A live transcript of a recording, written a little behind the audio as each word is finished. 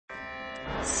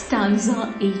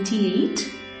Stanza 88.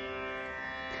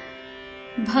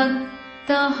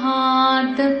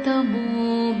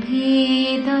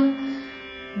 भक्तहार्दतमोभेद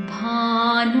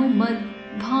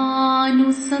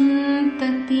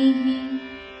भानुमद्भानुसन्ततिः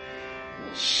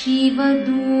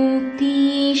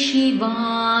Shivduti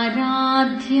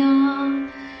शिवाराध्या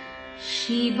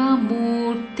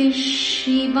शिवमूर्तिः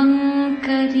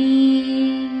शिवङ्करी.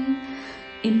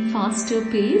 In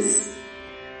faster pace.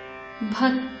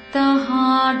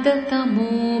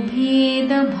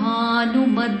 भक्तहार्दतमोभेद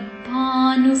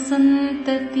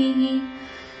भानुमद्भानुसन्ततिः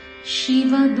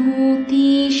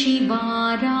Shivduti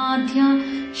शिवाराध्या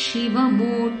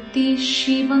शिवमूर्तिः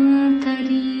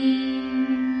शिवङ्करी.